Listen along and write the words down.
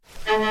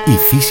Η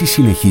φύση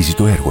συνεχίζει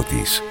το έργο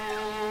της.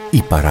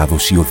 Η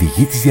παράδοση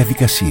οδηγεί τις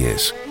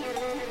διαδικασίες.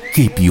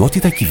 Και η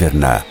ποιότητα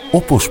κυβερνά,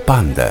 όπως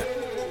πάντα,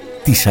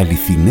 τις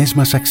αληθινές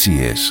μας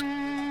αξίες.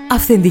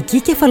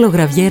 Αυθεντική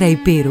κεφαλογραβιέρα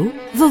Υπήρου,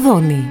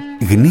 Δωδώνη.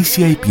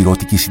 Γνήσια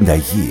υπηρώτικη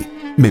συνταγή,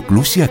 με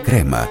πλούσια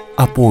κρέμα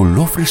από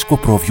ολόφρεσκο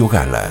πρόβιο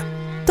γάλα.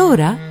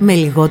 Τώρα με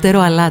λιγότερο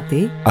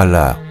αλάτι,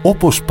 Αλλά,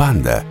 όπως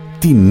πάντα,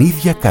 την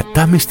ίδια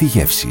κατάμεστη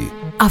γεύση.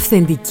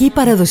 αυθεντική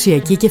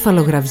παραδοσιακή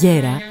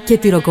κεφαλογραβιέρα και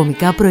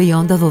τυροκομικά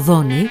προϊόντα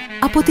Δωδώνη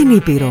από την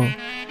Ήπειρο.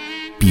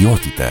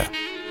 Ποιότητα,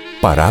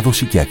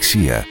 παράδοση και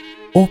αξία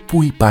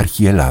όπου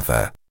υπάρχει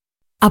Ελλάδα.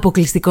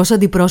 Αποκλειστικός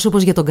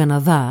αντιπρόσωπος για τον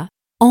Καναδά,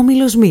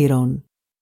 Όμιλος Μύρων.